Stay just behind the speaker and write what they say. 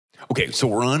Okay, so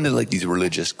we're on to like these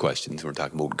religious questions. We're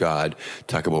talking about God,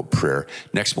 talk about prayer.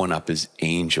 Next one up is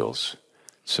angels.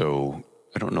 So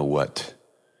I don't know what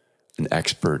an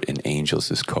expert in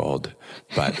angels is called,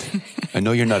 but I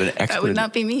know you're not an expert. That would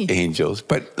not be me. In angels,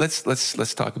 but let's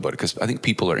talk about it, because I think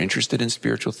people are interested in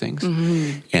spiritual things,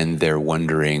 and they're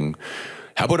wondering,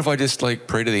 how about if I just like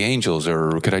pray to the angels,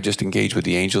 or could I just engage with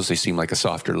the angels? They seem like a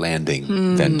softer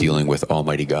landing than dealing with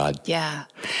Almighty God. Yeah.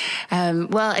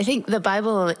 Well, I think the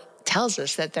Bible tells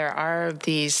us that there are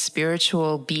these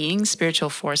spiritual beings,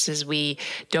 spiritual forces we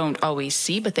don't always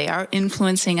see, but they are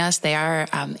influencing us. They are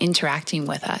interacting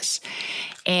with us.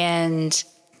 And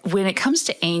when it comes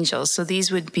to angels, so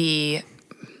these would be,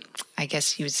 I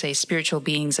guess you would say, spiritual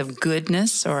beings of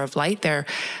goodness or of light.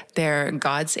 They're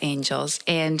God's angels.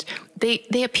 And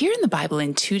they appear in the Bible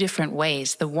in two different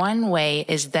ways. The one way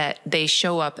is that they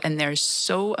show up and they're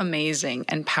so amazing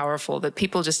and powerful that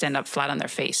people just end up flat on their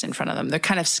face in front of them. They're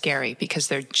kind of scary because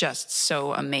they're just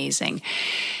so amazing.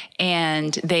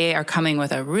 And they are coming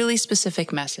with a really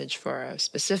specific message for a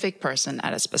specific person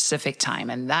at a specific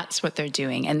time. And that's what they're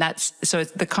doing. And so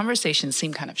the conversations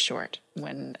seem kind of short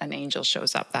when an angel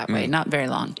shows up that way, not very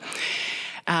long.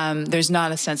 There's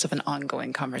not a sense of an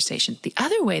ongoing conversation. The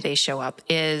other way they show up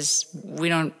is we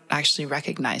don't actually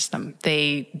recognize them.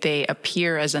 They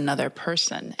appear as another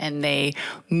person and they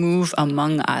move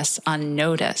among us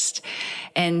unnoticed.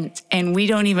 And we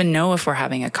don't even know if we're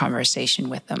having a conversation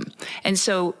with them. And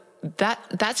so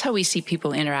that's how we see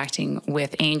people interacting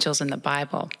with angels in the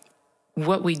Bible.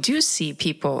 What we do see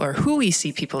people, or who we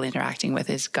see people interacting with,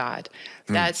 is God.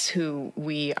 That's who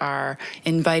we are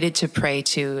invited to pray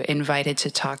to, invited to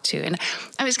talk to. And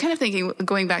I was kind of thinking,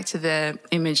 going back to the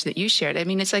image that you shared, I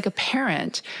mean, it's like a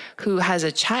parent who has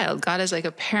a child. God is like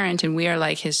a parent and we are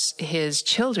like his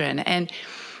children. And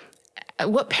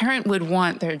what parent would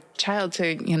want their child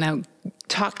to,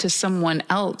 talk to someone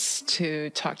else to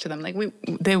talk to them? Like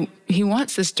he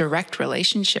wants this direct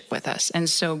relationship with us. And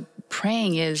so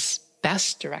praying is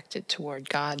best directed toward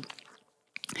God.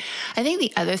 I think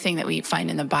the other thing that we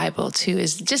find in the Bible too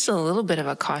is just a little bit of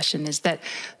a caution, is that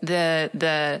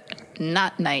the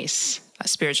not nice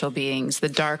spiritual beings, the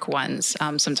dark ones,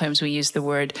 sometimes we use the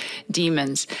word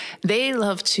demons, they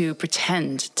love to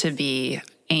pretend to be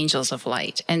angels of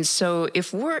light. And so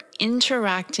if we're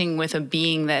interacting with a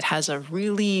being that has a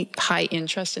really high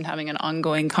interest in having an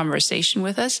ongoing conversation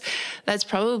with us, that's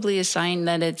probably a sign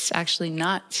that it's actually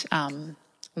not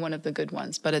one of the good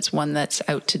ones, but it's one that's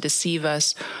out to deceive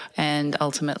us and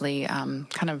ultimately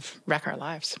kind of wreck our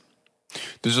lives.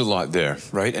 There's a lot there,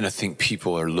 right? And I think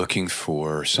people are looking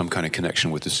for some kind of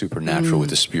connection with the supernatural, with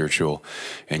the spiritual.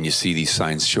 And you see these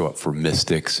signs show up for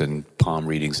mystics and palm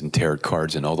readings and tarot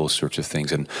cards and all those sorts of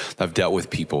things. And I've dealt with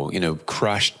people,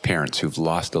 crushed parents who've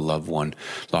lost a loved one,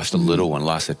 lost a little one,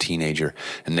 lost a teenager.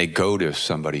 And they go to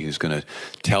somebody who's going to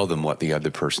tell them what the other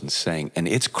person's saying. And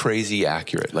it's crazy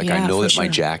accurate. Like, I know that my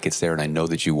jacket's there and I know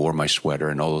that you wore my sweater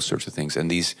and all those sorts of things. And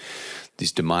these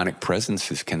demonic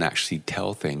presences can actually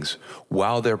tell things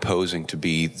while they're posing to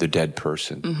be the dead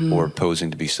person or posing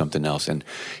to be something else. And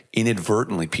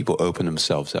inadvertently, people open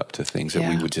themselves up to things that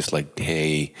we would just like,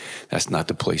 hey, that's not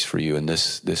the place for you. And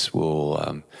this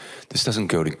doesn't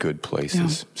go to good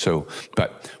places. So,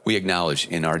 but we acknowledge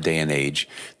in our day and age,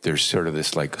 there's sort of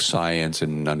this like science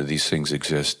and none of these things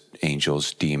exist.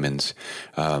 Angels, demons.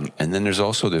 And then there's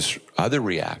also this other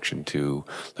reaction to,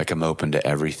 like, I'm open to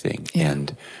everything.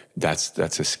 And that's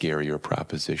a scarier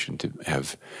proposition, to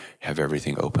have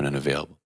everything open and available.